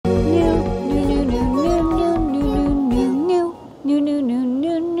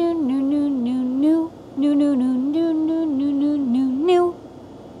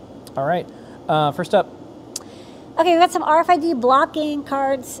First up. Okay, we got some RFID blocking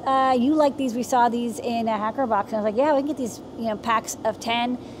cards. You like these? We saw these in a hacker box, and I was like, yeah, we can get these, packs of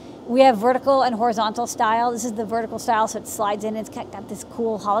 10. We have vertical and horizontal style. This is the vertical style, so it slides in. It's got this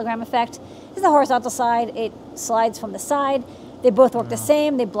cool hologram effect. This is the horizontal side. It slides from the side. They both work the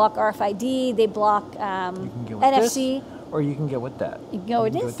same. They block RFID. They block NFC. Or you can get with that. You can go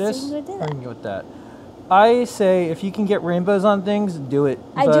with this. Or you can go with that. I say if you can get rainbows on things, do it.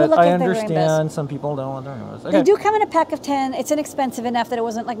 I do look at the rainbows. understand some people don't want the rainbows. Okay. They do come in a pack of 10. It's inexpensive enough that it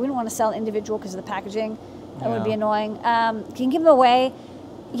wasn't like we didn't want to sell individual because of the packaging. That would be annoying. You can give them away.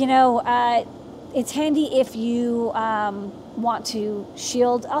 It's handy if you want to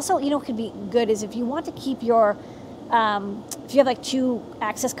shield. Also, what could be good is if you want to keep your, if you have like 2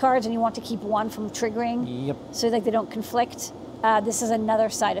 access cards and you want to keep one from triggering, yep. so like they don't conflict. This is another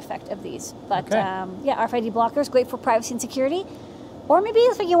side effect of these. But okay. Yeah, RFID blockers, great for privacy and security. Or maybe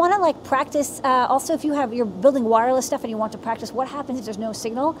if you want to like practice, also if you're building wireless stuff and you want to practice what happens if there's no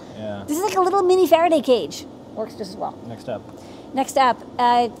signal. Yeah. This is like a little mini Faraday cage. Works just as well. Next up,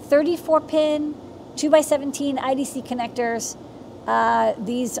 34-pin, 2x17 IDC connectors.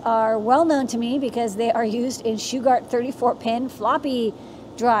 These are well known to me because they are used in Qwiic 34-pin floppy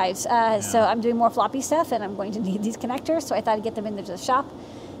drives. So I'm doing more floppy stuff and I'm going to need these connectors, so I thought I'd get them into the shop.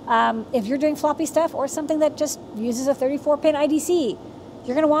 If you're doing floppy stuff or something that just uses a 34-pin IDC,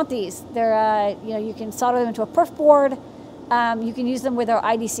 you're going to want these. They're, you can solder them into a perf board. You can use them with our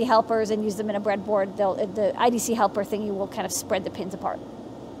IDC helpers and use them in a breadboard. The IDC helper thingy will kind of spread the pins apart.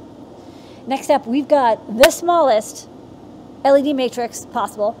 Next up, we've got the smallest LED matrix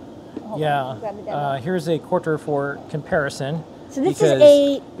possible. Here's a quarter for comparison. So this is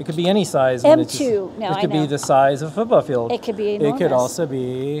a it could be any size. M2. It could be the size of a football field. It could be enormous. It could also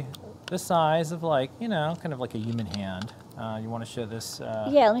be the size of kind of like a human hand. You want to show this?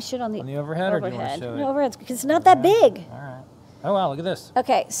 Yeah, let me show it on the overhead. Or do you want to show it? Overhead, because it's not that big. All right. Oh wow, look at this.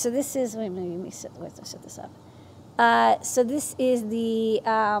 Okay, so this is. Let me set this up. So this is the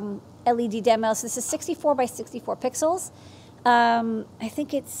LED demo. So this is 64 by 64 pixels. I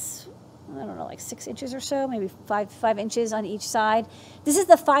think it's, I don't know, like 6 inches or so, maybe 5 inches on each side. This is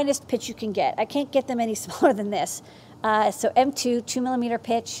the finest pitch you can get. I can't get them any smaller than this. So M2, 2mm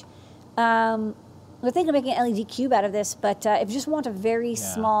pitch. We're thinking of making an LED cube out of this, but if you just want a very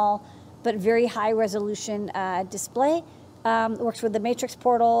small but very high resolution display, it works with the Matrix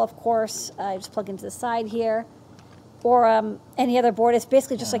portal, of course. Just plug into the side here. Or any other board. It's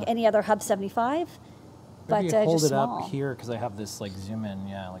basically just like any other Hub 75, but Maybe hold just it small. up here because I have this like zoom in.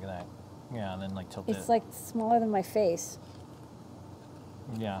 Yeah, look at that. Yeah, and then like tilt it. It's like smaller than my face.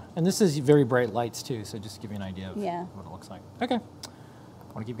 Yeah, and this is very bright lights too, so just to give you an idea of Yeah. what it looks like. Okay,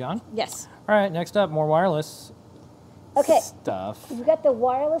 want to keep going? Yes. All right, next up, more wireless stuff. We've got the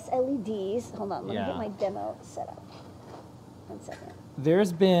wireless LEDs. Hold on, let me get my demo set up. 1 second.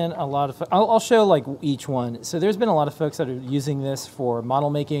 There's been a lot of, I'll show like each one. So there's been a lot of folks that are using this for model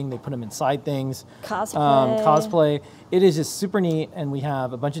making. They put them inside things. Cosplay. It is just super neat, and we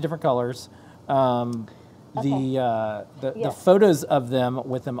have a bunch of different colors. The photos of them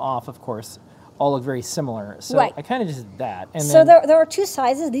with them off, of course, all look very similar. So I kind of just did that. And so there are 2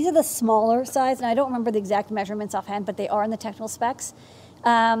 sizes. These are the smaller size, and I don't remember the exact measurements offhand, but they are in the technical specs.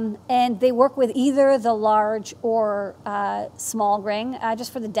 And they work with either the large or small ring,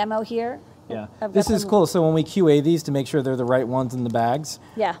 just for the demo here. Yeah, this is cool. So when we QA these to make sure they're the right ones in the bags,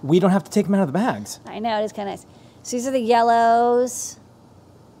 we don't have to take them out of the bags. I know, it is kind of nice. So these are the yellows,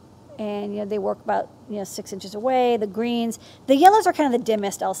 and they work about 6 inches away. The greens, the yellows are kind of the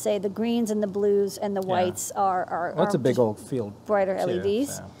dimmest, I'll say. The greens and the blues and the whites are that's a big old field. Brighter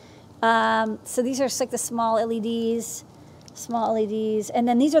LEDs. So these are just like the small LEDs. And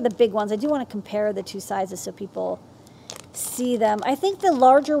then these are the big ones. I do want to compare the 2 sizes so people see them. I think the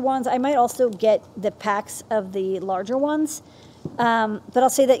larger ones, I might also get the packs of the larger ones, but I'll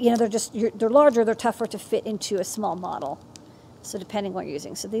say that they're larger, they're tougher to fit into a small model, so depending what you're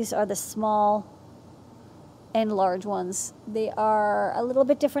using. So these are the small and large ones. They are a little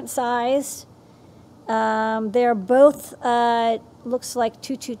bit different sized. They're both looks like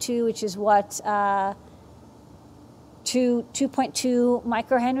 222, which is what 2.2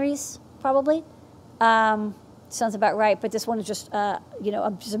 microhenries, probably. Sounds about right, but this one is just,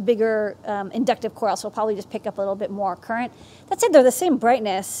 just a bigger inductive coil, so it'll probably just pick up a little bit more current. That said, they're the same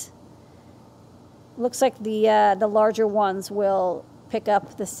brightness. Looks like the larger ones will pick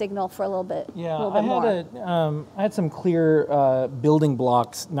up the signal for a little bit. Yeah, more. I had some clear building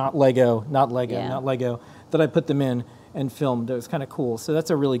blocks, not Lego, that I put them in. and filmed. It was kind of cool. So that's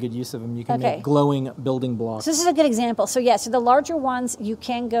a really good use of them. You can make glowing building blocks. So this is a good example. So yeah, so the larger ones, you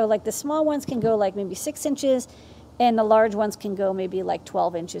can go like the small ones can go like maybe 6 inches, and the large ones can go maybe like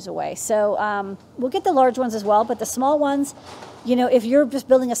 12 inches away. So we'll get the large ones as well, but the small ones, you know, if you're just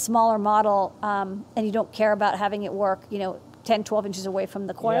building a smaller model and you don't care about having it work, you know, 10, 12 inches away from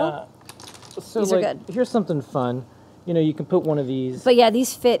the coil, so these are good. Here's something fun. You know, you can put one of these. But yeah,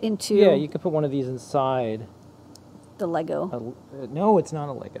 these fit into. Yeah, you could put one of these inside. The Lego. No, it's not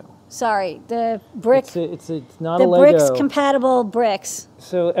a Lego. Sorry, the brick. It's not a Lego. The bricks compatible bricks.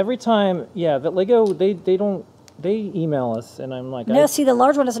 So every time, yeah, the Lego they email us, and I'm like, no, see, the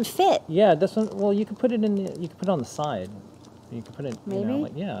large one doesn't fit. Yeah, this one. Well, you can put it in. You can put it on the side. You can put it. Maybe. You know,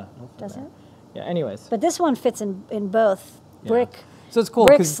 like, yeah. Does it? Yeah. Anyways. But this one fits in both brick. So it's cool.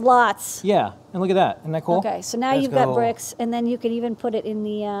 Brick slots. Yeah, and look at that. Isn't that cool? Okay, so now you've got bricks, and then you could even put it in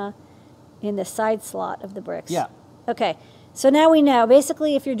the side slot of the bricks. Yeah. Okay, so now we know.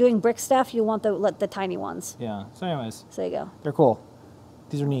 Basically, if you're doing brick stuff, you want the tiny ones. Yeah. So anyways. So there you go. They're cool.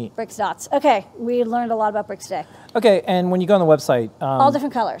 These are neat. Bricks dots. Okay, we learned a lot about bricks today. Okay, and when you go on the website. All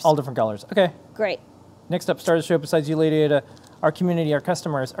different colors. All different colors. Okay. Great. Next up, star of the show, besides you, Lady Ada, our community, our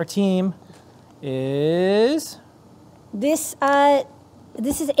customers, our team is...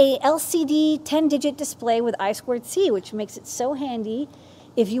 This is a LCD 10-digit display with I2C, which makes it so handy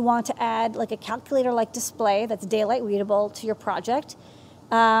if you want to add like a calculator-like display that's daylight readable to your project.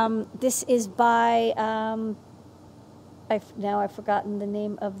 This is by, now I've forgotten the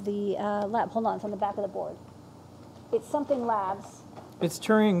name of the lab. Hold on, it's on the back of the board. It's something Labs. It's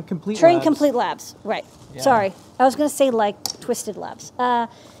Turing Complete Labs. Turing Complete Labs, right. Yeah. Sorry. I was going to say like Twisted Labs.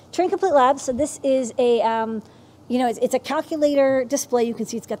 Turing Complete Labs, so this is a... you know, it's a calculator display. You can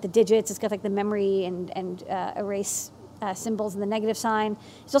see it's got the digits. It's got like the memory and erase symbols and the negative sign.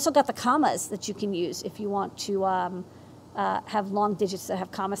 It's also got the commas that you can use if you want to have long digits that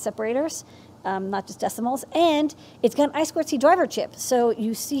have comma separators, not just decimals. And it's got an I2C driver chip. So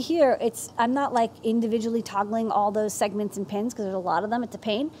you see here, I'm not like individually toggling all those segments and pins because there's a lot of them. It's a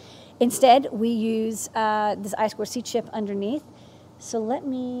pain. Instead, we use this I2C chip underneath. So let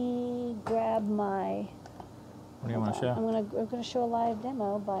me grab my... What do you want to show? I'm gonna show a live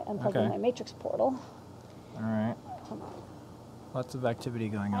demo by unplugging my Matrix portal. All right. Lots of activity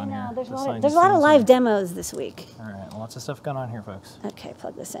going on here. I know, there's a lot of live demos this week. All right, lots of stuff going on here, folks. Okay,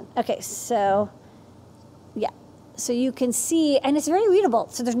 plug this in. Okay, so, yeah. So you can see, and it's very readable,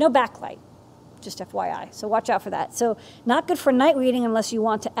 so there's no backlight, just FYI. So watch out for that. So not good for night reading unless you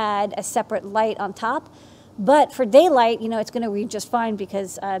want to add a separate light on top. But for daylight, you know, it's gonna read just fine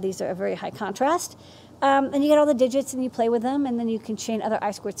because these are a very high contrast. And you get all the digits and you play with them, and then you can chain other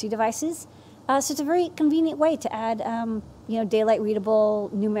I2C devices. So it's a very convenient way to add, you know, daylight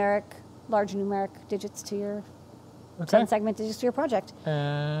readable large numeric digits to your 10 segment digits to your project.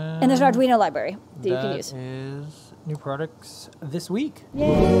 And there's an Arduino library that you can use. That is new products this week.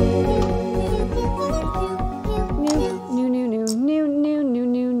 Yay!